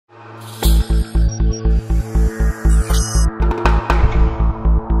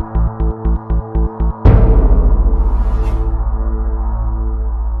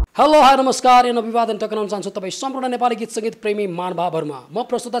Hello hi नमस्कार an अभिवादन टक्राउन चाहन्छु तपाईँ सम्पूर्ण नेपाली गीत सङ्गीत प्रेमी महानुभावहरूमा म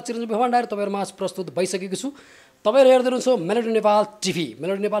प्रस्तुता चिरञ्जीवी भण्डारी तपाईँहरूमा प्रस्तुत भइसकेको छु। तपाईँहरू हेर्दै हुनुहुन्छ melody Nepal TV.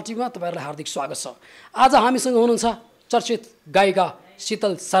 Melody Nepal टिभीमा तपाईँहरूलाई हार्दिक स्वागत छ। आज हामीसँग हुनुहुन्छ चर्चित गायिका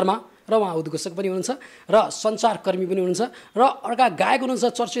शीतल शर्मा र उहाँ उद्घोषक पनि हुनुहुन्छ र सञ्चारकर्मी पनि हुनुहुन्छ र अर्का गायक हुनुहुन्छ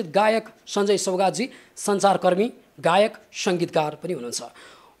चर्चित गायक सञ्जय सौगातजी, सञ्चारकर्मी गायक सङ्गीतकार पनि हुनुहुन्छ।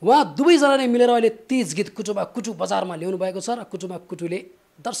 उहाँ दुवैजनाले मिलेर अहिले 30 गीत कुटुमा कुटु बजारमा ल्याउनु भएको छ र कुटुमा कुटुले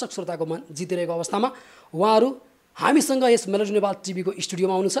दर्शक श्रोताको मन जितिरहेको अवस्थामा उहाँहरू हामीसँग यस मेलोडी नेपाल टिभीको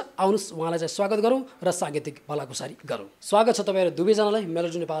स्टुडियोमा आउनुहुन्छ। आउनुहोस्, उहाँलाई चाहिँ स्वागत गरौँ र साङ्गीतिक भलाकुसारी गरौँ। स्वागत छ तपाईँहरू दुवैजनालाई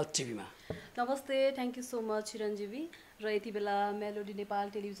मेलोडी नेपाल टिभीमा। नमस्ते, थ्याङ्क यू सो मच चिरञ्जीवी र यति बेला मेलोडी नेपाल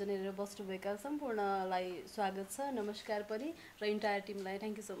टेलिभिजन हेरेर बस्नुभएका सम्पूर्णलाई स्वागत छ, नमस्कार पनि र इन्टायर टिमलाई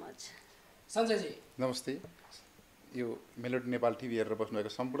थ्याङ्क यू सो मच। सञ्जयजी नमस्ते। यो मेलोडी नेपाल टिभी हेरेर बस्नुभएका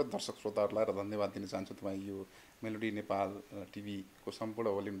सम्पूर्ण दर्शक श्रोताहरूलाई र धन्यवाद दिन चाहन्छु तपाईँ यो मेलोडी नेपाल टिभीको सम्पूर्ण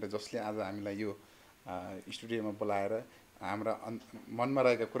होलिमले जसले आज हामीलाई यो स्टुडियोमा बोलाएर हाम्रा मनमा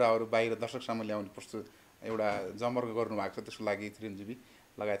रहेका कुराहरू बाहिर दर्शकसम्म ल्याउने प्रस्तुत एउटा जमर्को गर्नुभएको छ, त्यसको लागि चिरञ्जीवी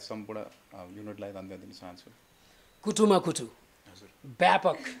लगायत सम्पूर्ण युनिटलाई धन्यवाद दिन चाहन्छु। कुटुमा कुटु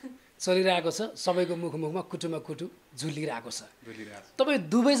व्यापक चलिरहेको छ, सबैको मुखमा कुटुमा कुटु झुलिरहेको छ। तपाईँ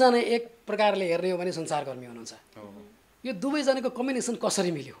दुवैजना एक प्रकारले हेर्ने हो भने सञ्चारकर्मी हुनुहुन्छ। यो दुवैजनाको कम्बिनेसन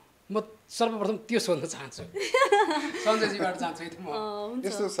कसरी मिल्यो? म सर्वप्रथम त्यो सोध्न चाहन्छु। सञ्जयजीबाट चाहन्छु।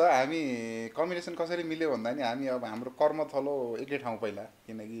 यस्तो छ, हामी कम्बिनेसन कसरी मिल्यो भन्दा नि हामी अब हाम्रो कर्मथलो एकै ठाउँ पहिला,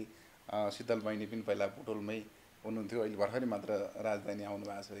 किनकि शीतल बहिनी पनि पहिला बुटोलमै हुनुहुन्थ्यो, अहिले भर्खरै मात्र राजधानी आउनु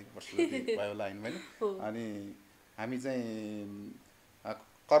भएको छ, 1 वर्ष जति भयो होला होइन। अनि हामी चाहिँ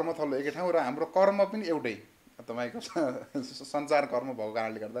कर्मथलो एकै ठाउँ र हाम्रो कर्म पनि एउटै, तपाईँको सञ्चार कर्म भएको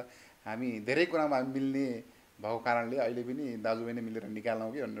कारणले गर्दा हामी धेरै कुरामा मिल्ने भएको कारणले अहिले पनि दाजुबहिनी मिलेर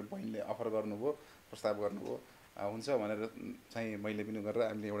निकाल्नौँ कि भनेर बहिनीले अफर गर्नुभयो, प्रस्ताव गर्नुभयो, हुन्छ भनेर चाहिँ मैले पनि गरेर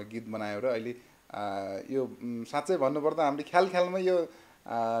हामीले एउटा गीत बनायो र अहिले यो साँच्चै भन्नुपर्दा हामीले ख्यालमा यो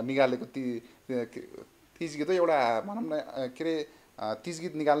निकालेको 30 गीत एउटा भनौँ न के अरे 30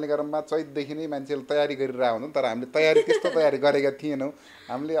 गीत निकाल्ने क्रममा चैतदेखि नै मान्छेले तयारी गरिरहेको हुन्छन्, तर हामीले त्यस्तो तयारी गरेका थिएनौँ।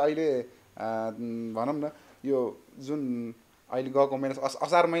 हामीले अहिले भनौँ न यो जुन अहिले गएको महिना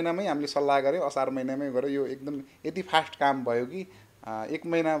असार महिनामै हामीले सल्लाह गऱ्यौँ, असार महिनामै गऱ्यो, यो एकदम यति फास्ट काम भयो कि 1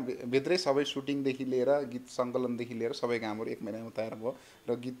 महिनाभित्रै सबै सुटिङदेखि लिएर गीत सङ्कलनदेखि लिएर सबै कामहरू 1 महिनामा तयार भयो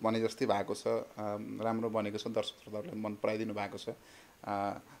र गीत भने जस्तै भएको छ, राम्रो बनेको छ, दर्शक श्रोताहरूले मन पराइदिनु भएको छ,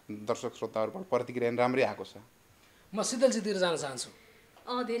 दर्शक श्रोताहरूबाट प्रतिक्रिया राम्रै आएको छ। म शीतलजीतिर जान चाहन्छु।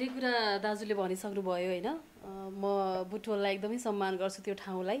 धेरै कुरा दाजुले भनिसक्नु भयो होइन। म बुटोललाई एकदमै सम्मान गर्छु, त्यो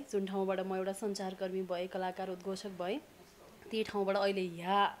ठाउँलाई जुन ठाउँबाट म एउटा सञ्चारकर्मी भएँ, कलाकार उद्घोषक भएँ, त्यही ठाउँबाट अहिले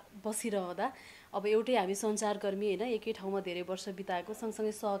यहाँ बसिरहँदा अब एउटै हामी सञ्चारकर्मी होइन, एकै ठाउँमा धेरै वर्ष बिताएको,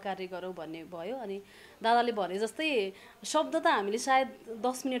 सँगसँगै सहकार्य गरौँ भन्ने भयो। अनि दादाले भने जस्तै शब्द त हामीले सायद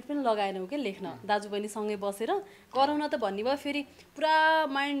 10 मिनट पनि लगाएनौँ कि लेख्न, दाजुबहिनीसँगै बसेर कराउन त भन्ने भयो, फेरि पुरा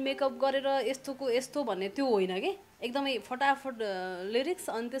माइन्ड मेकअप गरेर यस्तोको यस्तो भन्ने त्यो होइन कि, एकदमै फटाफट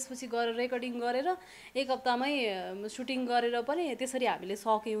लिरिक्स अनि त्यसपछि गएर रेकर्डिङ गरेर 1 हप्तामै सुटिङ गरेर पनि त्यसरी हामीले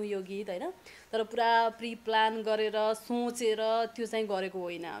सक्यौँ यो गीत होइन। तर पुरा प्रि प्लान गरेर सोचेर त्यो चाहिँ गरेको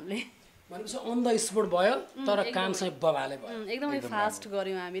होइन हामीले, भनेपछि अन द स्पोट भयो, तर काम चाहिँ बबाले भयो, एकदमै फास्ट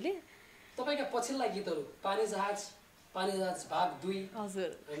गऱ्यौँ हामीले। तपाईँका पछिल्ला गीतहरू पानी जहाज भाग 2, हजुर,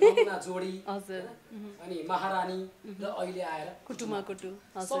 नमुना जोडी, हजुर, अनि महारानी र अहिले आएर कुटुमा कुटु,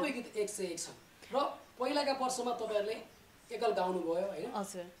 सबै गीत 101 छन् र पहिलाका वर्षमा तपाईँहरूले एकल गाउनु भयो होइन,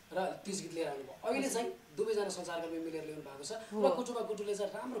 हजुर, र 30 गीत लिएर आउनुभयो। अहिले चाहिँ दुवैजना सञ्चारकर्मी मिलेर ल्याउनु भएको छ र कुटुमा कुटुले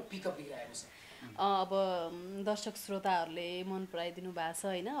चाहिँ राम्रो पिकअप लिइरहेको छ। अब दर्शक श्रोताहरूले मन पराइदिनु भएको छ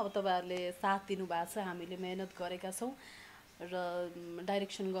होइन, अब तपाईँहरूले साथ दिनुभएको छ, हामीले मेहनत गरेका छौँ र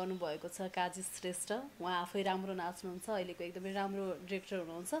डाइरेक्सन गर्नुभएको छ काजी श्रेष्ठ, उहाँ आफै राम्रो नाच्नुहुन्छ, अहिलेको एकदमै राम्रो डिरेक्टर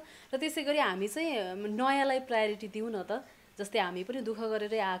हुनुहुन्छ र त्यसै गरी हामी चाहिँ नयाँलाई प्रायोरिटी दिउँ न त, जस्तै हामी पनि दुःख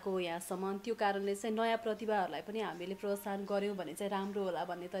गरेरै आएको हो यहाँसम्म, त्यो कारणले चाहिँ नयाँ प्रतिभाहरूलाई पनि हामीले प्रोत्साहन गऱ्यौँ भने चाहिँ राम्रो होला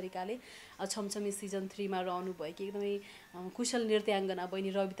भन्ने तरिकाले छमछमी सिजन 3 मा रहनुभयो कि एकदमै कुशल नृत्याङ्गना बहिनी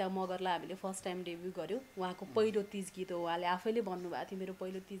रविता मगरलाई हामीले फर्स्ट टाइम डेब्यू गऱ्यौँ। उहाँको पहिलो 30 गीत हो, उहाँले आफैले भन्नुभएको थियो मेरो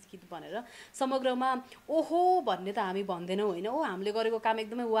पहिलो 30 गीत भनेर। समग्रमा ओहो भन्ने त हामी भन्दैनौँ होइन, ओ हामीले गरेको काम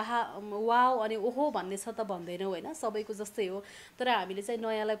एकदमै वाउ अनि ओहो भन्ने छ त भन्दैनौँ होइन, सबैको जस्तै हो, तर हामीले चाहिँ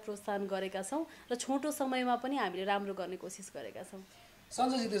नयाँलाई प्रोत्साहन गरेका छौँ र छोटो समयमा पनि हामीले राम्रो गर्ने कोसिस गरेका छौँ।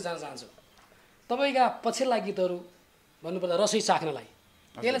 सञ्जयजीतिर जान चाहन्छु। तपाईँका पछिल्ला गीतहरू भन्नुपर्दा रसोई चाख्नलाई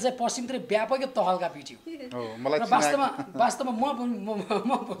यसले चाहिँ पश्चिमतिर व्यापकै तहलका पिट्यो र वास्तवमा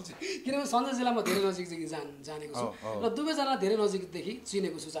म बोल्छु, किनभने सञ्जयजीलाई म धेरै नजिकदेखि जानेको छु र दुवैजनालाई धेरै नजिकदेखि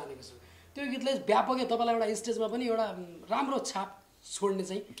चिनेको छु, जानेको छु। त्यो गीतले व्यापकै तपाईँलाई एउटा स्टेजमा पनि एउटा राम्रो छाप छोड्ने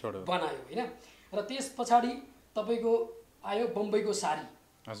चाहिँ बनायो होइन। र त्यस पछाडि तपाईँको आयो बम्बईको सारी,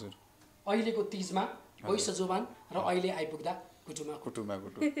 हजुर अहिलेको तिजमा वैश जोबान र अहिले आइपुग्दा कुटुमा कुटुमा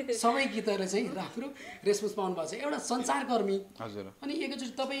कुटु सबै गीतहरू चाहिँ राम्रो रेस्पोन्स पाउनु भएको छ एउटा सञ्चारकर्मी हजुर अनि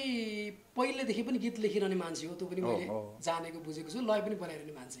एकैचोटि तपाईँ पहिलेदेखि पनि गीत लेखिरहने मान्छे हो त्यो पनि मैले जानेको बुझेको छु लय पनि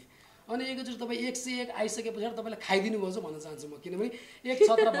बनाइरहने मान्छे अनि एकैचोटि तपाईँ 101 आइसके पछाडि तपाईँलाई खाइदिनु भयो भन्न चाहन्छु म किनभने एक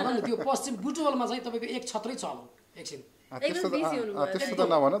छत्र भनौँ न त्यो पश्चिम बुटवलमा चाहिँ तपाईँको एक छत्रै चलो एकछिन त्यस्तो त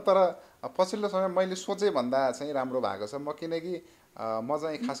नभनौँ तर पछिल्लो समय मैले सोचे भन्दा चाहिँ राम्रो भएको छ म किनकि म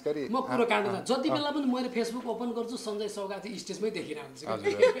चाहिँ खास गरी म कुरो काट्दैन जति बेला पनि मैले फेसबुक ओपन गर्छु सञ्जय सौगाती स्टेजमै देखिरहन्छु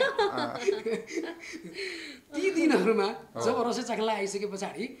ती दिनहरूमा जब रसै चाख्नलाई आइसके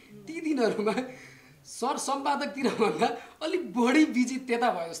पछाडि ती दिनहरूमा सर सम्पादकतिर भन्दा अलिक बढी बिजी त्यता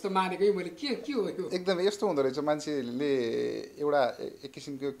भयो जस्तो मानेको है मैले के हो यो एकदम यस्तो हुँदो रहेछ मान्छेले एउटा एक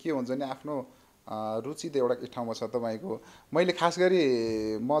किसिमको के हुन्छ भने आफ्नो रुचि त एउटा ठाउँमा छ तपाईँको मैले खास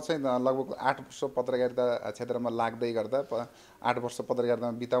गरी म चाहिँ लगभग 8 वर्ष पत्रकारिता क्षेत्रमा लाग्दै गर्दा 8 वर्ष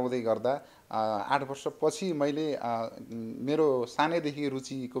पत्रकारितामा बिताउँदै गर्दा 8 वर्षपछि मैले मेरो सानैदेखि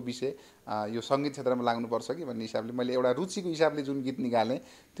रुचिको विषय यो सङ्गीत क्षेत्रमा लाग्नुपर्छ कि भन्ने हिसाबले मैले एउटा रुचिको हिसाबले जुन गीत निकालेँ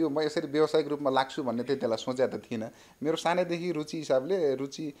त्यो म यसरी व्यावसायिक रूपमा लाग्छु भन्ने त्यति बेला सोचेको त थिइनँ मेरो सानैदेखि रुचि हिसाबले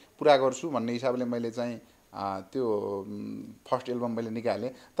रुचि पुरा गर्छु भन्ने हिसाबले मैले चाहिँ त्यो फर्स्ट एल्बम मैले निकालेँ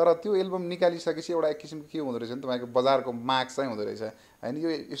तर त्यो एल्बम निकालिसकेपछि एउटा एक किसिमको के हुँदो रहेछ भने तपाईँको बजारको माग चाहिँ हुँदो रहेछ होइन यो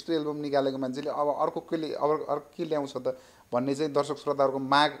यस्तो एल्बम निकालेको मान्छेले अब अर्को के ल्याउँछ त भन्ने चाहिँ दर्शक श्रोताहरूको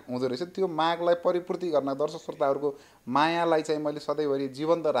माग हुँदो रहेछ त्यो मागलाई परिपूर्ति गर्न दर्शक श्रोताहरूको मायालाई चाहिँ मैले सधैँभरि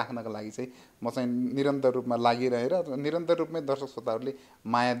जीवन्त राख्नको लागि चाहिँ म चाहिँ निरन्तर रूपमा लागिरहेर निरन्तर रूपमै दर्शक श्रोताहरूले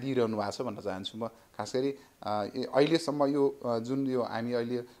माया दिइरहनु भएको छ भन्न चाहन्छु म खास गरी अहिलेसम्म यो जुन यो हामी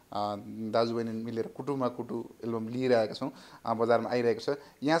अहिले दाजुबहिनी मिलेर कुटुमा कुटु एल्बम लिइरहेका छौँ बजारमा आइरहेको छ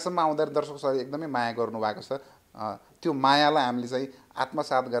यहाँसम्म आउँदा दर्शक श्रोताले एकदमै माया गर्नुभएको छ त्यो मायालाई हामीले चाहिँ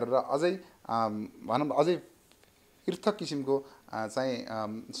आत्मसात गरेर अझै भनौँ अझै पृथक किसिमको चाहिँ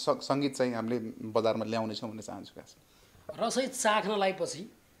सङ्गीत चाहिँ हामीले बजारमा ल्याउनेछौँ भन्ने चाहन्छु खास रसै चाख्नलाई पछि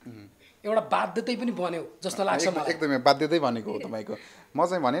एउटा बाध्यतै पनि बन्यो जस्तो लाग्छ मलाई एकदमै बाध्यतै भनेको हो तपाईँको म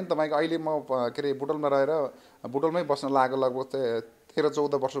चाहिँ भने नि तपाईँको अहिले म के अरे बुटोलमा रहेर बुटोलमै बस्न लागेको लगभग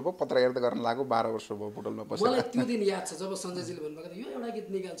 13-14 वर्ष भयो पत्रकारिता गर्न लागेको 12 वर्ष भयो बुटोलमा बसेर मलाई त्यो दिन याद छ जब सञ्जयजीले भन्नुभएको यो एउटा गीत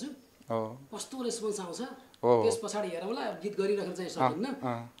निकाल्छु कस्तो रेस्पोन्स आउँछ त्यस पछाडि हेरौँला गीत गरिराख्न चाहिँ सकिन्न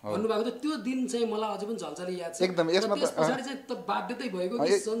भन्नुभएको थियो त्यो दिन चाहिँ मलाई अझै पनि झल्झली याद छ एकदम यसमा त्यस पछाडि चाहिँ त बाध्यतै भएको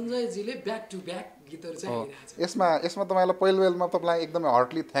कि सञ्जयजीले ब्याक टु ब्याक गीतहरू चाहिँ यसमा तपाईँलाई पहिलो बेलमा तपाईँलाई एकदमै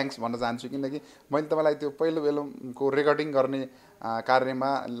हार्टली थ्याङ्क्स भन्न चाहन्छु किनकि मैले तपाईँलाई त्यो पहिलो बेलको रेकर्डिङ गर्ने कार्यमा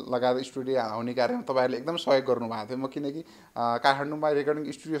लगायत स्टुडियो आउने कार्यमा तपाईँहरूले एकदम सहयोग गर्नुभएको थियो म किनकि काठमाडौँमा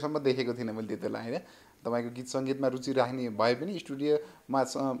रेकर्डिङ स्टुडियोसम्म देखेको थिइनँ मैले त्यति बेला होइन तपाईँको गीत सङ्गीतमा रुचि राख्ने भए पनि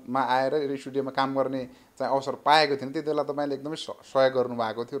स्टुडियोमा आएर स्टुडियोमा काम गर्ने चाहिँ अवसर पाएको थिएन त्यति बेला तपाईँले एकदमै सहयोग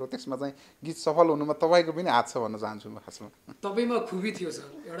गर्नुभएको थियो र त्यसमा चाहिँ गीत सफल हुनुमा तपाईँको पनि हात छ भन्न चाहन्छु म खासमा तपाईँमा खुबी थियो सर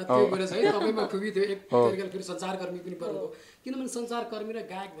एउटा त्यो कुरा छ है तपाईँमा खुबी थियो एक तरिकाले फेरि सञ्चारकर्मी पनि पर्नुभयो किनभने सञ्चारकर्मी र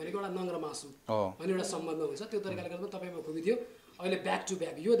गायक भनेको एउटा नङ्ग्र मासु भन्ने एउटा सम्बन्ध हुन्छ त्यो तरिकाले गर्दा तपाईँमा खुबी थियो अहिले ब्याक टु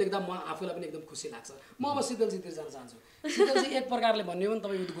ब्याक यो देख्दा म आफूलाई पनि एकदम खुसी लाग्छ म अब शीतलजीतिर जान चाहन्छु शीतलजी एक प्रकारले भन्यो भने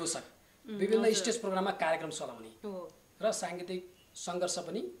तपाईँ उद्घोषक विभिन्न स्टेज प्रोग्राममा कार्यक्रम चलाउने र साङ्गीतिक सङ्घर्ष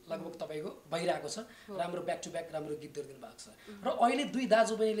पनि लगभग तपाईँको भइरहेको छ राम्रो ब्याक टु ब्याक राम्रो गीतहरू दिनुभएको छ र अहिले दुई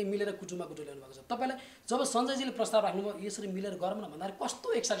दाजुबहिनीले मिलेर कुटुमा कुटु ल्याउनु भएको छ तपाईँलाई जब सञ्जयजीले प्रस्ताव राख्नुभयो यसरी मिलेर गरौँ न भन्दाखेरि कस्तो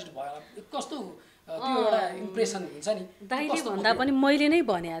एक्साइटेड भयो कस्तो त्यो एउटा इम्प्रेसन हुन्छ नि दाइले भन्दा पनि मैले नै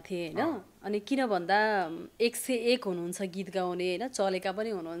भनेको थिएँ होइन अनि किन भन्दा 101 हुनुहुन्छ गीत गाउने होइन चलेका पनि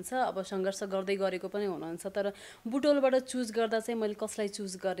हुनुहुन्छ अब सङ्घर्ष गर्दै गरेको पनि हुनुहुन्छ तर बुटोलबाट चुज गर्दा चाहिँ मैले कसलाई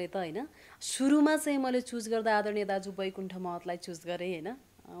चुज गरेँ त होइन सुरुमा चाहिँ मैले चुज गर्दा आदरणीय दाजु वैकुण्ठ महतलाई चुज गरेँ होइन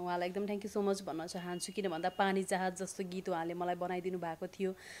उहाँलाई एकदम थ्याङ्क यू सो मच भन्न चाहन्छु किन भन्दा पानी जहाज जस्तो गीत उहाँले मलाई बनाइदिनु भएको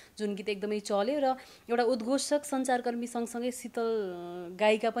थियो जुन गीत एकदमै चल्यो र एउटा उद्घोषक सञ्चारकर्मी सँगसँगै शीतल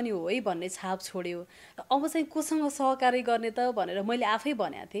गायिका पनि हो है भन्ने छाप छोड्यो अब चाहिँ कोसँग सहकार्य गर्ने त भनेर मैले आफै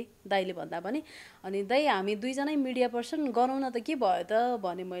भनेको थिएँ दाइले भन्दा पनि अनि दाइ हामी दुईजनै मिडिया पर्सन गरौँ न त के भयो त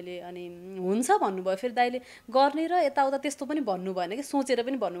भने मैले अनि हुन्छ भन्नुभयो फेरि दाइले गर्ने र यताउता त्यस्तो पनि भन्नु भएन कि सोचेर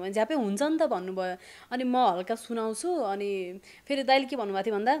पनि भन्नुभयो झ्यापै हुन्छ नि त भन्नुभयो अनि म हल्का सुनाउँछु अनि फेरि दाइले के भन्नुभएको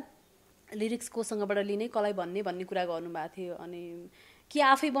थियो भन्दा लिरिक्स कोसँगबाट लिने कसलाई भन्ने कुरा गर्नुभएको थियो अनि कि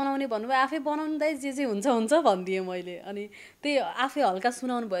आफै बनाउने भन्नुभयो आफै बनाउनु दाइ जे हुन्छ हुन्छ भनिदिएँ मैले अनि त्यही आफै हल्का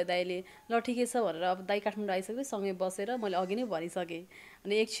सुनाउनु भयो दाइले ल ठिकै छ भनेर अब दाइ काठमाडौँ आइसक्यो सँगै बसेर मैले अघि नै भनिसकेँ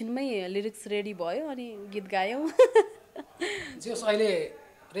अनि एकछिनमै लिरिक्स रेडी भयो अनि गीत गायौँ जस अहिले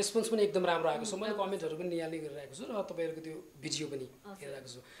रेस्पोन्स पनि एकदम राम्रो आएको छ मैले कमेन्टहरू पनि निहाल्ने गरिरहेको छु र तपाईँहरूको त्यो भिडियो पनि हेरिरहेको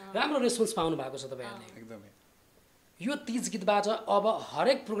छु राम्रो रेस्पोन्स पाउनु भएको छ तपाईँहरूले एकदमै यो तीज गीतबाट अब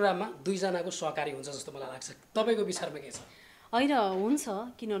हरेक प्रोग्राममा दुईजनाको सहकारी हुन्छ जस्तो मलाई लाग्छ तपाईँको विचारमा के छ होइन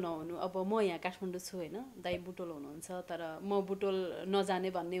हुन्छ किन नहुनु। अब म यहाँ काठमाडौँ छु होइन, दाइ बुटोल हुनुहुन्छ, तर म बुटोल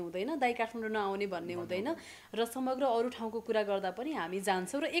नजाने भन्ने हुँदैन, दाइ काठमाडौँ नआउने भन्ने हुँदैन। र समग्र अरू ठाउँको कुरा गर्दा पनि हामी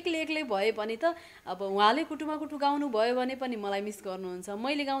जान्छौँ। र एक्लै भए पनि त अब उहाँले कुटुमा कुटु गाउनु भयो भने पनि मलाई मिस गर्नुहुन्छ,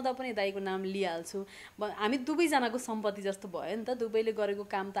 मैले गाउँदा पनि दाइको नाम लिइहाल्छु। हामी दुवैजनाको सम्पत्ति जस्तो भयो नि त, दुवैले गरेको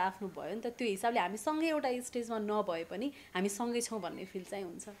काम त आफ्नो भयो नि त। त्यो हिसाबले हामी सँगै एउटा स्टेजमा नभए पनि हामी सँगै छौँ भन्ने फिल चाहिँ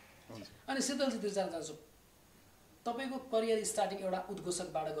हुन्छ। अनि शीतलजी जान चाहन्छु, तपाईँको करियर स्टार्टिङ एउटा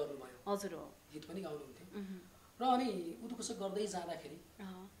उद्घोषकबाट गर्नुभयो। हजुर हो, गीत पनि गाउनुहुन्थ्यो। र अनि उद्घोषक गर्दै जाँदाखेरि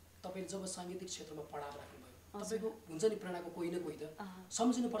तपाईँले जब साङ्गीतिक क्षेत्रमा पडाव राख्नुभयो, तपाईँको हुन्छ नि प्रेरणाको कोही न कोही त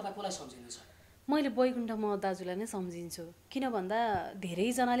सम्झिनु पर्दा कसलाई सम्झिनुहुन्छ? मैले वैकुण्ठ म दाजुलाई नै सम्झिन्छु। किन भन्दा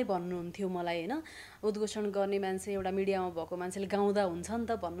धेरैजनाले भन्नुहुन्थ्यो मलाई होइन, उद्घोषण गर्ने मान्छे एउटा मिडियामा भएको मान्छेले गाउँदा हुन्छ नि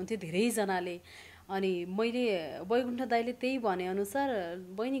त भन्नुहुन्थ्यो धेरैजनाले। अनि मैले वैकुण्ठ दाइले त्यही भनेअनुसार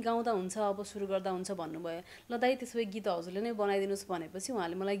बहिनी गाउँदा हुन्छ, अब सुरु गर्दा हुन्छ भन्नुभयो। ल दाइ त्यसो भए गीत हजुरले नै बनाइदिनुहोस् भनेपछि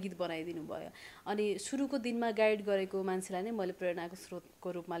उहाँले मलाई गीत बनाइदिनु भयो। अनि सुरुको दिनमा गाइड गरेको मान्छेलाई नै मैले प्रेरणाको स्रोतको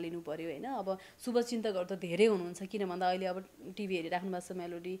रूपमा लिनु पऱ्यो होइन। अब शुभचिन्तकहरू त धेरै हुनुहुन्छ, किन भन्दा अहिले अब टिभी हेरिराख्नु भएको छ,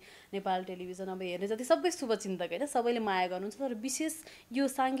 मेलोडी नेपाल टेलिभिजन अब हेर्ने जति सबै शुभचिन्तक होइन, सबैले माया गर्नुहुन्छ। तर विशेष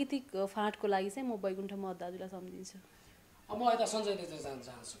यो साङ्गीतिक फाँटको लागि चाहिँ म वैकुण्ठ म दाजुलाई सम्झिन्छु। अब म यता सञ्जय दाजु जान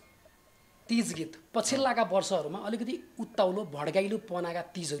चाहन्छु। तीज गीत पछिल्लाका वर्षहरूमा अलिकति उत्ताउलो भड्काइलो पनाका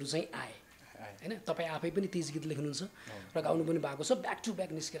तीजहरू चाहिँ आए होइन। तपाईँ आफै पनि तीज गीत लेख्नुहुन्छ र गाउनु पनि भएको छ, ब्याक टु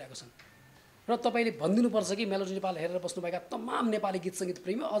ब्याक निस्किरहेको छन्। र तपाईँले भनिदिनुपर्छ कि मेलोडी नेपाल हेरेर बस्नुभएका तमाम नेपाली गीत सङ्गीत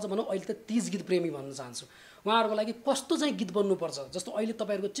प्रेमी, अझ भनौँ अहिले त तीज गीत प्रेमी भन्न चाहन्छु, उहाँहरूको लागि कस्तो चाहिँ गीत बन्नुपर्छ? जस्तो अहिले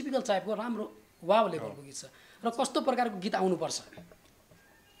तपाईँहरूको टिपिकल टाइपको राम्रो वाव लेभलको गीत छ र कस्तो प्रकारको गीत आउनुपर्छ?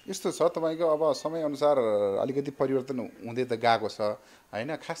 यस्तो छ तपाईँको अब समयअनुसार अलिकति परिवर्तन हुँदै त गएको छ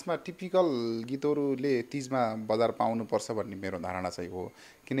होइन। खासमा टिपिकल गीतहरूले तिजमा बजार पाउनुपर्छ भन्ने मेरो धारणा चाहिँ हो।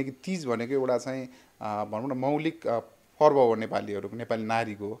 किनकि तिज भनेको एउटा चाहिँ भनौँ न मौलिक पर्व हो नेपालीहरूको, नेपाली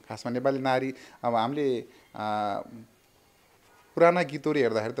नारीको। खासमा नेपाली नारी अब हामीले पुराना गीतहरू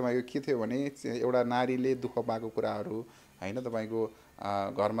हेर्दाखेरि तपाईँको के थियो भने एउटा नारीले दुःख पाएको कुराहरू होइन, तपाईँको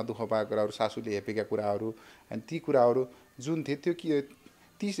घरमा दुःख पाएको कुराहरू, सासूले हेपेका कुराहरू, अनि ती कुराहरू जुन थिए त्यो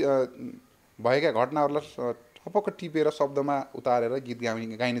ती भएका घटनाहरूलाई ठपक्क टिपेर शब्दमा उतारेर गीत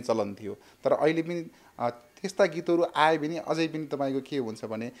गाइने चलन थियो। तर अहिले पनि त्यस्ता गीतहरू आए पनि अझै पनि तपाईँको के हुन्छ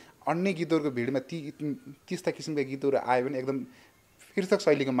भने अन्य गीतहरूको भिडमा त्यस्ता किसिमका गीतहरू आयो भने एकदम पृथक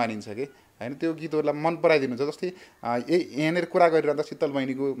शैलीको मानिन्छ कि होइन। त्यो गीतहरूलाई मन पराइदिनुहुन्छ। जस्तै यहाँनिर कुरा गरिरहँदा शीतल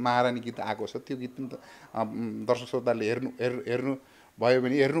बहिनीको महारानी गीत आएको छ, त्यो गीत पनि दर्शक श्रोताले हेर्नु भयो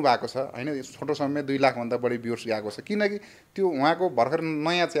भने हेर्नु भएको छ होइन। छोटो समयमा 2 लाखभन्दा बढी भ्युर्स गएको छ, किनकि त्यो उहाँको भर्खर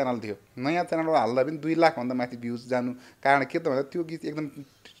नयाँ च्यानल थियो। नयाँ च्यानलमा हाल्दा पनि 2 लाखभन्दा माथि भ्युज जानु कारण के त भन्दा त्यो गीत एकदम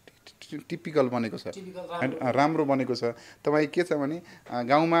टिपिकल बनेको छ, राम्रो बनेको छ। तपाईँ के छ भने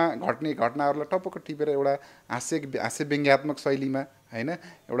गाउँमा घट्ने घटनाहरूलाई टपक्क टिपेर एउटा हास्य व्यङ्ग्यात्मक शैलीमा होइन,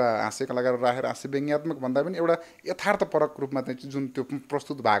 एउटा हास्य कलाकार राखेर हास्य व्यङ्ग्यात्मक भन्दा पनि एउटा यथार्थपरक रूपमा चाहिँ जुन त्यो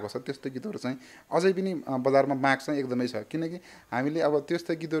प्रस्तुत भएको छ त्यस्तो गीतहरू चाहिँ अझै पनि बजारमा माग चाहिँ एकदमै छ। किनकि हामीले अब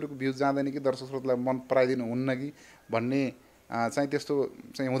त्यस्तो गीतहरूको भ्युज जाँदैन कि दर्शक श्रोतालाई मन पराइदिनु हुन्न कि भन्ने चाहिँ त्यस्तो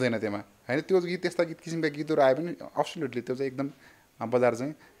चाहिँ हुँदैन त्यहाँ होइन। त्यो गीत त्यस्ता किसिमका गीतहरू आए पनि अब्सोल्युटली त्यो चाहिँ एकदम बजार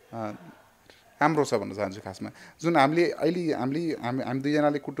चाहिँ राम्रो छ भन्न चाहन्छु। खासमा जुन हामी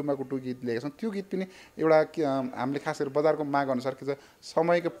दुईजनाले कुटुमा कुटु गीत लिएका छौँ, त्यो गीत पनि एउटा हामीले खास गरी बजारको माग अनुसार के छ,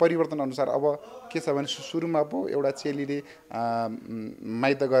 समयको परिवर्तन अनुसार अब के छ भने सुरुमा पो एउटा चेलीले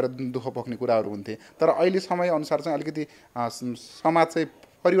माइत गएर दुःख पोख्ने कुराहरू हुन्थे, तर अहिले समयअनुसार चाहिँ अलिकति समाज चाहिँ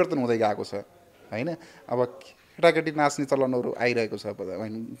परिवर्तन हुँदै गएको छ होइन। अब केटाकेटी नाच्ने चलनहरू आइरहेको छ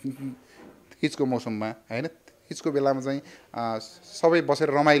तीजको मौसममा होइन। तीजको बेलामा चाहिँ सबै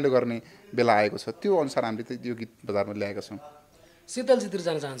बसेर रमाइलो गर्ने बेला आएको छ, त्यो अनुसार हामीले चाहिँ यो गीत बजारमा ल्याएका छौँ। शीतलजीतिर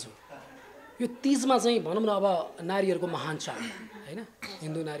जान चाहन्छु। यो तीजमा चाहिँ भनौँ न अब नारीहरूको महान चाड होइन,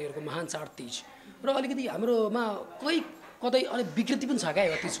 हिन्दू नारीहरूको महान चाड तीज, र अलिकति हाम्रोमा कोही कतै अलिक विकृति पनि छ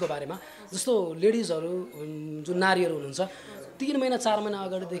क्या यो तीजको बारेमा। जस्तो लेडिजहरू जुन नारीहरू हुनुहुन्छ 3 महिना 4 महिना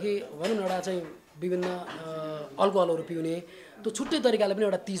अगाडिदेखि भनौँ न एउटा चाहिँ विभिन्न अल्कोहलहरू पिउने, त्यो छुट्टै तरिकाले पनि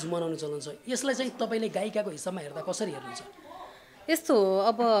एउटा तीज मनाउने चलन छ। यसलाई चाहिँ तपाईँले गायिकाको हिसाबमा हेर्दा कसरी हेर्नुहुन्छ? यस्तो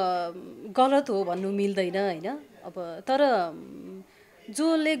अब गलत हो भन्नु मिल्दैन होइन। अब तर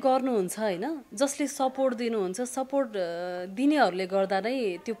जसले गर्नुहुन्छ होइन, जसले सपोर्ट दिनुहुन्छ, सपोर्ट दिनेहरूले गर्दा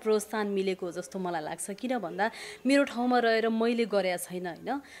नै त्यो प्रोत्साहन मिलेको जस्तो मलाई लाग्छ। किन भन्दा मेरो ठाउँमा रहेर मैले गरेको छैन होइन,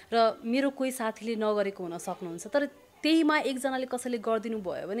 र मेरो कोही साथीले नगरेको हुन सक्नुहुन्छ, तर त्यहीमा एकजनाले कसैले गरिदिनु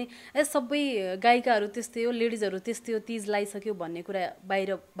भयो भने सबै गायिकाहरू त्यस्तै हो, लेडिजहरू त्यस्तै हो, तीज लगाइसक्यो भन्ने कुरा बाहिर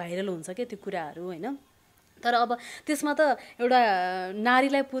भाइरल हुन्छ क्या त्यो कुराहरू होइन। तर अब त्यसमा त एउटा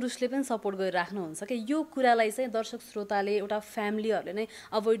नारीलाई पुरुषले पनि सपोर्ट गरिराख्नुहुन्छ कि यो कुरालाई चाहिँ दर्शक श्रोताले एउटा फ्यामिलीहरूले नै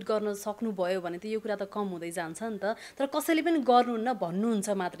अभोइड गर्न सक्नुभयो भने त यो कुरा त कम हुँदै जान्छ नि त। तर कसैले पनि गर्नुहुन्न भन्नुहुन्छ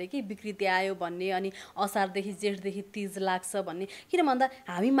मात्रै कि विकृति आयो भन्ने, अनि असारदेखि जेठदेखि तीज लाग्छ भन्ने। किन भन्दा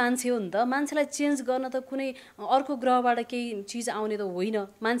हामी मान्छे हो नि त, मान्छेलाई चेन्ज गर्न त कुनै अर्को ग्रहबाट केही चिज आउने त होइन,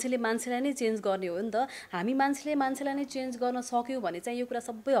 मान्छेले मान्छेलाई नै चेन्ज गर्ने हो नि त। हामी मान्छेले मान्छेलाई नै चेन्ज गर्न सक्यौँ भने चाहिँ यो कुरा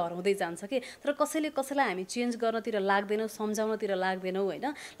सबै हराउँदै जान्छ कि। तर कसैले कसैलाई हामी चेन्ज गर्नतिर लाग्दैनौँ, सम्झाउनतिर लाग्दैनौँ होइन।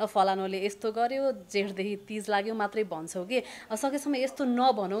 ल फलानुले यस्तो गर्यो, जेठदेखि तीज लाग्यो मात्रै भन्छौँ कि। सकेसम्म यस्तो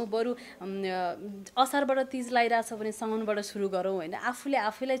नभनौँ, बरु असारबाट तीज लगाइरहेछ भने साउनबाट सुरु गरौँ होइन। आफूले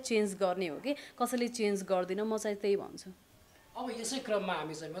आफैलाई चेन्ज गर्ने हो कि, कसैले चेन्ज गर्दिनँ, म चाहिँ त्यही भन्छु। अब यसै क्रममा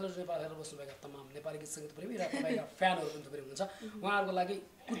हामी चाहिँ मेलोडी नेपाल हेरेर बस्नुभएका तमाम नेपाली गीत सङ्गीत प्रेमी र तपाईँका फ्यानहरू पनि थुप्रै हुनुहुन्छ। उहाँहरूको लागि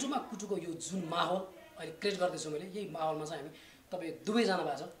कुटुमा कुटुको यो जुन माहौल अहिले क्रिएट गर्दैछु मैले, यही माहौलमा चाहिँ हामी तपाईँ दुवैजना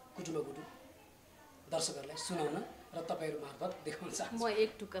भएको छ कुटुमा कुटु दर्शकहरूलाई सुनाउन र तपाईँहरू मार्फत देखाउन चाहन्छु। म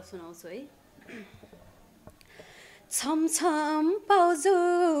एक टुक्का सुनाउँछु है। छमछम पाउजु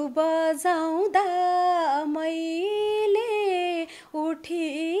बजाउँदा मैले उठी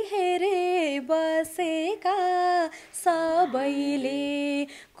हेरे बसेका सबैले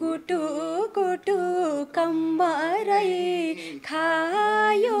कुटु कुटु कम्मरै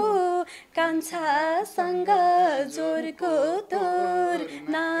खायो, कान्छासँग जोरको तोर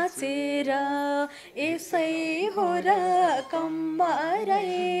नाचेर यसै हो र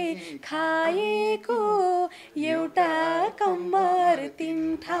कम्मरै खाएको, एउटा कम्मर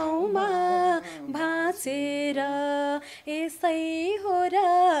 3 ठाउँमा भाँचेर यसै हो र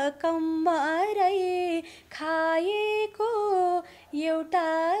कम्मरै खाएको, एउटा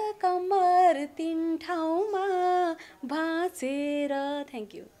कम्मर 3 ठाउँमा भाँचेर।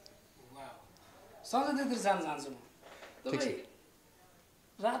 Thank you. सञ्जयतिर जान चाहन्छु म। तपाईँ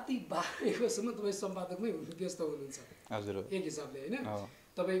राति 12 बजेसम्म तपाईँ सम्पादकमै व्यस्त हुनुहुन्छ हजुर, एक हिसाबले होइन।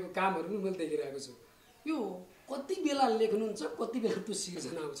 तपाईँको कामहरू पनि मैले देखिरहेको छु। यो कति बेला लेख्नुहुन्छ, कति बेला त्यो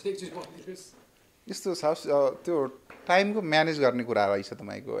सिर्जना आउँछ, एकचोटि भनिदिनुहोस्। यस्तो साहस त्यो टाइमको म्यानेज गर्ने कुरा रहेछ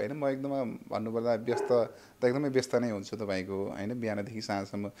तपाईँको होइन। म एकदमै भन्नुपर्दा व्यस्त त एकदमै व्यस्त नै हुन्छु तपाईँको होइन, बिहानदेखि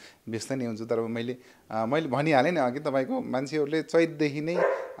साँझसम्म व्यस्त नै हुन्छु। तर मैले भनिहालेँ नि अघि, तपाईँको मान्छेहरूले चैतदेखि नै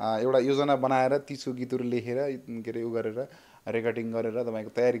एउटा योजना बनाएर ती गीतहरू लेखेर के अरे उ गरेर रेकर्डिङ गरेर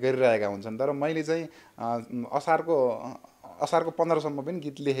तपाईँको तयारी गरिरहेका हुन्छन्। तर मैले चाहिँ असारको 15सम्म पनि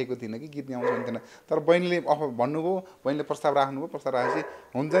गीत लेखेको थिइनँ कि, गीत गाउँछु भन्ने थिएन। तर बहिनीले भन्नुभयो, बहिनीले प्रस्ताव राख्नुभयो, प्रस्ताव राखेपछि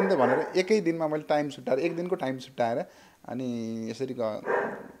हुन्छ नि त भनेर एकै दिनमा मैले टाइम छुट्याएर, एक दिनको टाइम छुट्याएर अनि यसरी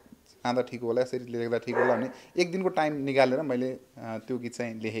जाँदा ठिक होला, यसरी लेख्दा ठिक होला भने एक दिनको टाइम निकालेर मैले त्यो गीत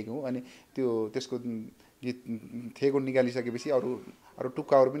चाहिँ लेखेको हुँ। अनि त्यसको गीत थिएको निकालिसकेपछि अरू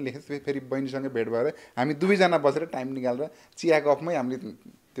टुक्काहरू पनि लेखेँ। फेरि बहिनीसँगै भेट भएर हामी दुवैजना बसेर टाइम निकालेर चिया कपमै हामीले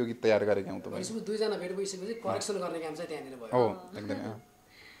त्यो गीत तयार गरेका हौँ। तपाईँ दुईजना भेट भइसकेपछि करेक्सन गर्ने काम चाहिँ त्यहाँनिर भयो। हो एकदमै।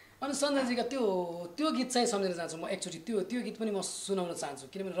 अनि सञ्जयजीका त्यो गीत चाहिँ सम्झिन चाहन्छु म एकचोटि। त्यो गीत पनि म सुनाउन चाहन्छु,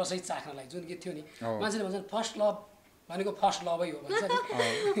 किनभने रसै चाख्नलाई जुन गीत थियो नि, मान्छेले भन्छन् फर्स्ट लभ भनेको फर्स्ट लभै हो भन्छ नि।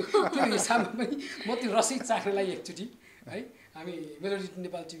 त्यो हिसाबमा पनि म त्यो रसै चाख्नलाई एकचोटि है हामी मेलोडी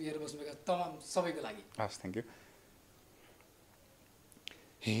नेपाल टिभी हेरेर बस्नुभएका तमाम सबैको लागि। हस्, थ्याङ्क यू।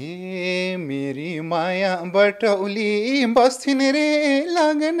 हे मेरी माया बटौली बस्थिन् रे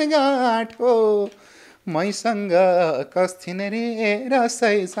लगन गाँठो, मैसँग कस्थिन् रे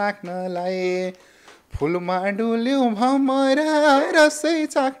रसै चाख्नलाई, फुलमा डुल्यो भमरा रसै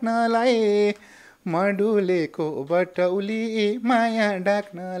चाख्नलाई, म डुलेको बटौली माया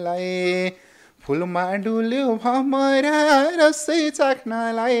डाक्नलाई, फुलमा डुल्यो भमरा रसै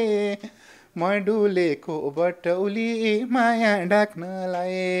चाख्नलाई, म डुलेको बटौली माया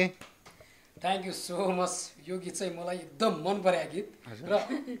डाक्नलाई। Thank you so much. यो गीत चाहिँ मलाई एकदम मन परेको गीत र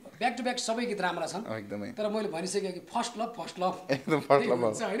ब्याक टु ब्याक सबै गीत राम्रा छन् एकदमै। तर मैले भनिसकेँ कि फर्स्ट लभ एकदम फर्स्ट लभ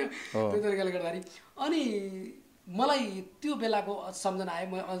हुन्छ होइन। त्यो तरिकाले गर्दाखेरि अनि मलाई त्यो बेलाको सम्झना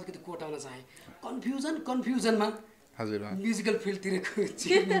आयो। म अलिकति कोटाउन चाहेँ। कन्फ्युजनमा हजुर म्युजिकल फिल्डतिर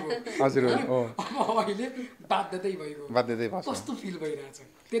चिर्नुभयो। हजुर अब अहिले बाध्यतै भइगयो। कस्तो फिल भइरहेछ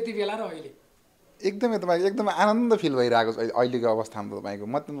त्यति बेला र अहिले? एकदमै तपाईँको एकदमै आनन्द फिल भइरहेको छ अहिलेको अवस्थामा तपाईँको।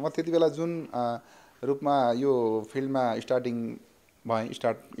 म त्यति बेला जुन रूपमा यो फिल्डमा स्टार्ट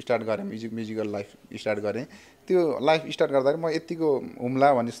गरेँ, म्युजिकल लाइफ स्टार्ट गरेँ, त्यो लाइफ स्टार्ट गर्दाखेरि म यतिको हुम्ला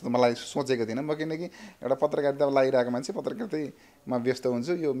भन्ने जस्तो मलाई सोचेको थिइनँ। म किनकि एउटा पत्रकारिता लागिरहेको मान्छे, पत्रकारितामा व्यस्त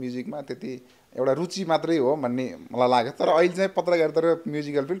हुन्छु, यो म्युजिकमा त्यति एउटा रुचि मात्रै हो भन्ने मलाई लाग्यो। तर अहिले चाहिँ पत्रकारिता र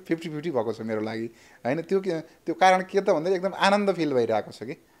म्युजिकल फिल्ड 50-50 भएको छ मेरो लागि होइन। त्यो कारण के त भन्दा एकदम आनन्द फिल भइरहेको छ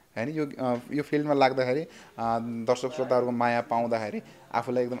कि होइन। यो फिल्डमा लाग्दाखेरि दर्शक श्रोताहरूको माया पाउँदाखेरि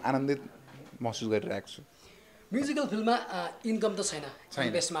आफूलाई एकदम आनन्दित महसुस गरिरहेको छु। म्युजिकल फिल्डमा इन्कम त छैन,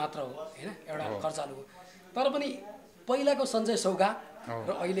 इन्भेस्ट मात्र हो होइन, एउटा खर्चालु हो। तर पनि पहिलाको सञ्जय सौगात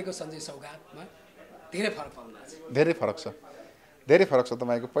र अहिलेको सञ्जय सौगातमा धेरै फरक पाउनु भएको छ। धेरै फरक छ, धेरै फरक छ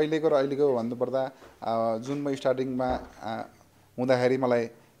तपाईँको पहिलेको र अहिलेको भन्नुपर्दा जुन म स्टार्टिङमा हुँदाखेरि मलाई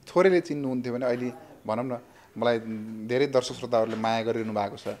थोरैले चिन्नुहुन्थ्यो भने अहिले भनौँ न मलाई धेरै दर्शक श्रोताहरूले माया गरिरहनु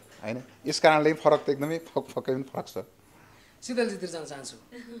भएको छ होइन। यस कारणले फरक त एकदमै पक्कै पनि फरक छ। शीतलजीतिर जान चाहन्छु।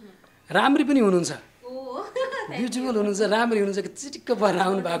 राम्री पनि हुनुहुन्छ, ब्युटिफुल हुनुहुन्छ, राम्री हुनुहुन्छ, चिटिक्क भएर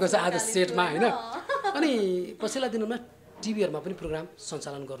आउनु भएको छ आज सेटमा होइन। अनि पछिल्ला दिनमा टिभीहरूमा पनि प्रोग्राम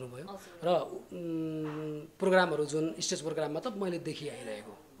सञ्चालन गर्नुभयो र प्रोग्रामहरू जुन स्टेज प्रोग्राममा त मैले देखि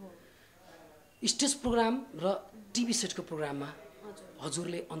आइरहेको स्टेज प्रोग्राम र टिभी सेटको प्रोग्राममा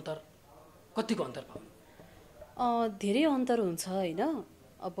हजुरले कतिको अन्तर पाउनु? धेरै अन्तर हुन्छ होइन।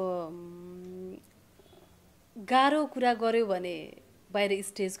 अब गाह्रो कुरा गऱ्यो भने बाहिर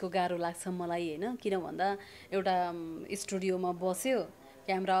स्टेजको गाह्रो लाग्छ मलाई होइन। किन भन्दा एउटा स्टुडियोमा बस्यो,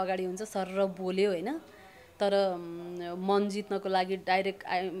 क्यामेरा अगाडि हुन्छ, सर र बोल्यो होइन। तर मन जित्नको लागि direct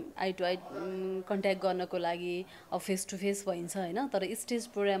I to I contact गर्नको लागि अब फेस टु फेस भइन्छ होइन। तर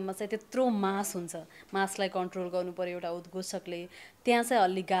स्टेज प्रोग्राममा चाहिँ त्यत्रो मास हुन्छ, मासलाई कन्ट्रोल गर्नु पर्यो एउटा उद्घोषकले, त्यहाँ चाहिँ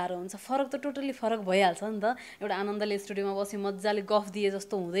अलि गाह्रो हुन्छ। फरक त टोटल्ली फरक भइहाल्छ नि त। एउटा आनन्दले स्टुडियोमा बसी मजाले गफ दिए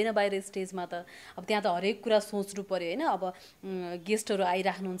जस्तो हुँदैन बाहिर स्टेजमा त। अब त्यहाँ त हरेक कुरा सोच्नु पर्यो होइन। अब गेस्टहरू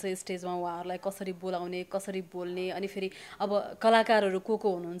आइराख्नुहुन्छ स्टेजमा, उहाँहरूलाई कसरी बोलाउने, कसरी बोल्ने, अनि फेरि अब कलाकारहरू को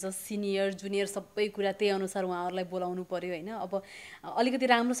हुनुहुन्छ, सिनियर जुनियर सबै कुरा त्यही अनुसार उहाँहरूलाई बोलाउनु पर्यो होइन। अब अलिकति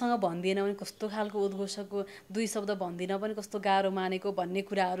राम्रोसँग भनिदिएन भने कस्तो खालको उद्घोषकको दुई शब्द भनिदिन पनि कस्तो गाह्रो मानेको भन्ने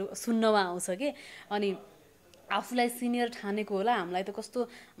कुराहरू सुन्नमा आउँछ कि। अनि आफूलाई सिनियर ठानेको होला, हामीलाई त कस्तो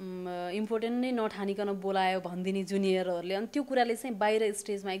इम्पोर्टेन्ट नै नठानिकन बोलायो भनिदिने जुनियरहरूले। अनि त्यो कुराले चाहिँ बाहिर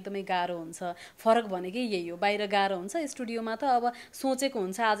स्टेजमा एकदमै गाह्रो हुन्छ। फरक भनेकै यही हो, बाहिर गाह्रो हुन्छ, स्टुडियोमा त अब सोचेको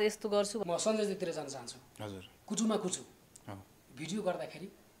हुन्छ आज यस्तो गर्छु। म सञ्जयजीतिर जान चाहन्छु। हजुर, कुटुमा कुचु भिडियो गर्दाखेरि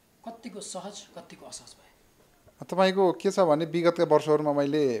कतिको सहज कतिको असहज भयो? तपाईँको के छ भने विगतका वर्षहरूमा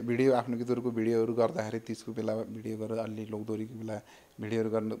मैले आफ्नो गीतहरूको भिडियोहरू गर्दाखेरि 30को बेला भिडियो गरेर अलि लोकदोरीको बेला भिडियोहरू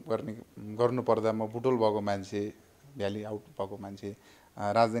गर्नुपर्दा म बुटोल भएको मान्छे, भ्याली आउट भएको मान्छे,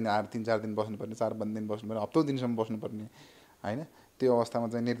 राजधानी आएर 3-4 दिन बस्नुपर्ने, 4 दिन बस्नुपर्ने, हप्तौँ दिनसम्म बस्नुपर्ने होइन। त्यो अवस्थामा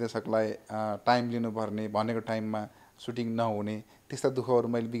चाहिँ निर्देशकलाई टाइम लिनुपर्ने, भनेको टाइममा सुटिङ नहुने, त्यस्ता दुःखहरू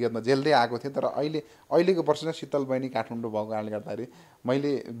मैले विगतमा झेल्दै आएको थिएँ। तर अहिलेको वर्ष चाहिँ शीतल बहिनी काठमाडौँ भएको कारणले गर्दाखेरि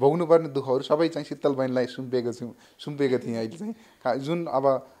मैले भोग्नुपर्ने दुःखहरू सबै चाहिँ शीतल बहिनीलाई सुम्पेको थिएँ। अहिले चाहिँ जुन अब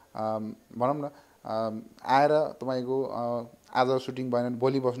भनौँ न आएर तपाईँको आज सुटिङ भएन,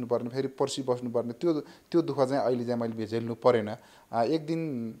 भोलि बस्नुपर्ने, फेरि पर्सि बस्नुपर्ने, त्यो दुःख चाहिँ अहिले चाहिँ मैले झेल्नु परेन। एक दिन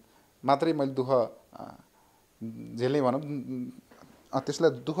मात्रै मैले दुःख झेलेँ भनौँ।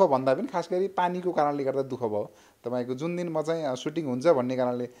 त्यसलाई दुःख भन्दा पनि खास गरी पानीको कारणले गर्दा दुःख भयो। तपाईँको जुन दिन म चाहिँ सुटिङ हुन्छ भन्ने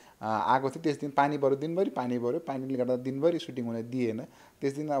कारणले आएको थिएँ, त्यस दिन पानी पऱ्यो, दिनभरि पानी पऱ्यो, पानीले गर्दा दिनभरि सुटिङ हुन दिएन।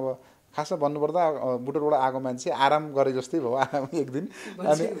 त्यस दिन अब खासमा भन्नुपर्दा बुटोलबाट आएको मान्छे आराम गरे जस्तै भयो। आराम एक दिन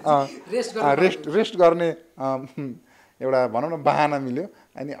अनि रेस्ट गर्ने एउटा भनौँ न बहाना मिल्यो।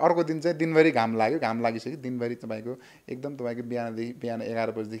 अनि अर्को दिन चाहिँ दिनभरि घाम लाग्यो, घाम लागिसक्यो दिनभरि तपाईँको एकदम तपाईँको बिहान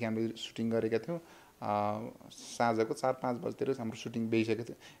 11 बजीदेखि हामीले सुटिङ गरेका थियौँ। साँझको 4-5 बजीतिर हाम्रो सुटिङ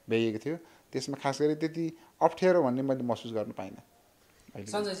भइएको थियो। त्यसमा खास गरी त्यति अप्ठ्यारो भन्ने मैले महसुस गर्न पाइनँ।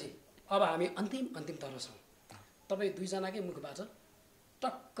 सञ्जयजी, अब हामी अन्तिमतर्फ छौँ। तपाईँ दुईजनाकै मुखबाट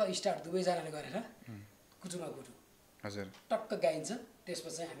टक्क स्टार्ट दुवैजनाले गरेर कुटुमा कुटु हजुर टक्क गाइन्छ,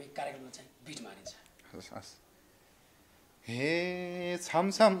 त्यसपछि हामी कार्यक्रममा चाहिँ बिट मारिन्छ। हस्। हे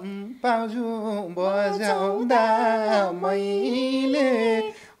छमछम पाउजु बजाउँदा मैले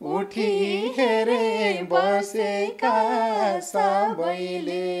उठी हेरे बसेका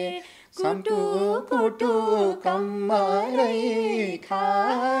सबैले, कुटु कुटु कम्मरै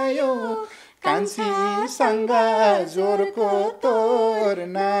खायो, कान्छीसँग जोरको तोर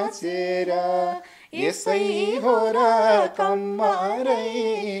नाचेर, यसै हो र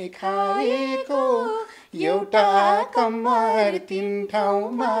कम्मरै खाएको, एउटा कम्मर 3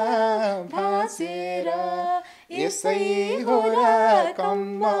 ठाउँमा भाँचेर, यसै हो र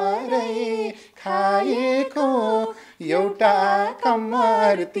कम्मरै खाएको, एउटा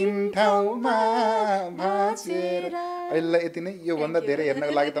कम्मर 3 ठाउँमा भाँचेर। अहिले यति नै। योभन्दा धेरै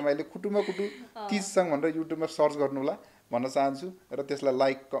हेर्नको लागि तपाईँले कुटुमा कुटु 30 सङ भनेर युट्युबमा सर्च गर्नु होला भन्न चाहन्छु। र त्यसलाई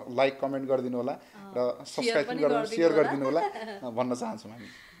लाइक कमेन्ट गरिदिनु होला र सब्सक्राइब पनि गर्नु, सेयर गरिदिनु होला भन्न चाहन्छौँ हामी।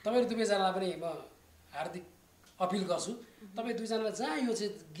 तपाईँहरू दुवैजनालाई पनि म हार्दिक अपिल गर्छु, तपाईँ दुईजनालाई जहाँ यो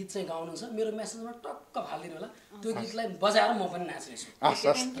चाहिँ गीत चाहिँ गाउनुहुन्छ मेरो मेसेजमा टक्क फालिदिनु होला। त्यो गीतलाई बजाएर म पनि नाच्नेछु।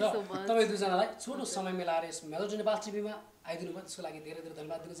 र तपाईँ दुईजनालाई छोटो समय मिलाएर यस मेलोडी नेपाल टिभीमा आइदिनु भयो, त्यसको लागि धेरै धेरै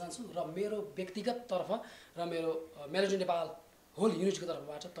धन्यवाद दिन चाहन्छु। र मेरो व्यक्तिगत तर्फ र मेरो मेलोडी नेपाल होल युनिटको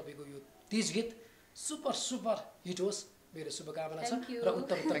तर्फबाट तपाईँको यो 30 गीत सुपर हिट होस् मेरो शुभकामना छ Thank you. र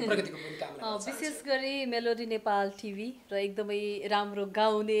उत्तरोत्तर प्रगतिको पनि कामना गर्न चाहन्छु। विशेष गरी मेलोडी नेपाल टिभी र एकदमै राम्रो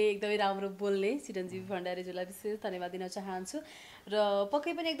गाउने एकदमै राम्रो बोल्ने चिरञ्जीवी भण्डारीज्यूलाई विशेष धन्यवाद दिन चाहन्छु र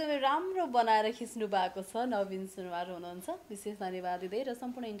पक्कै पनि एकदमै राम्रो बनाएर खिच्नु भएको छ नवीन सुनवार हुनुहुन्छ विशेष धन्यवाद दिँदै र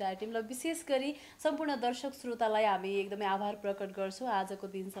सम्पूर्ण इन्टायर टिमलाई विशेष गरी सम्पूर्ण दर्शक श्रोतालाई हामी एकदमै आभार प्रकट गर्छौँ आजको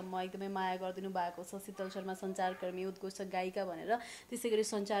दिनसम्म एकदमै माया गरिदिनु भएको छ शीतल शर्मा सञ्चारकर्मी उद्घोषक गायिका भनेर त्यसै गरी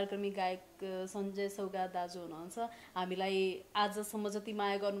सञ्चारकर्मी गायक सञ्जय सौगात दाजु हुनुहुन्छ हामीलाई आजसम्म जति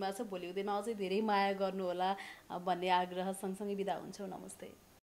माया गर्नुभएको छ भोलि हुँदैमा अझै धेरै माया गर्नुहोला भन्ने आग्रह सँगसँगै बिदा हुन्छौँ नमस्ते।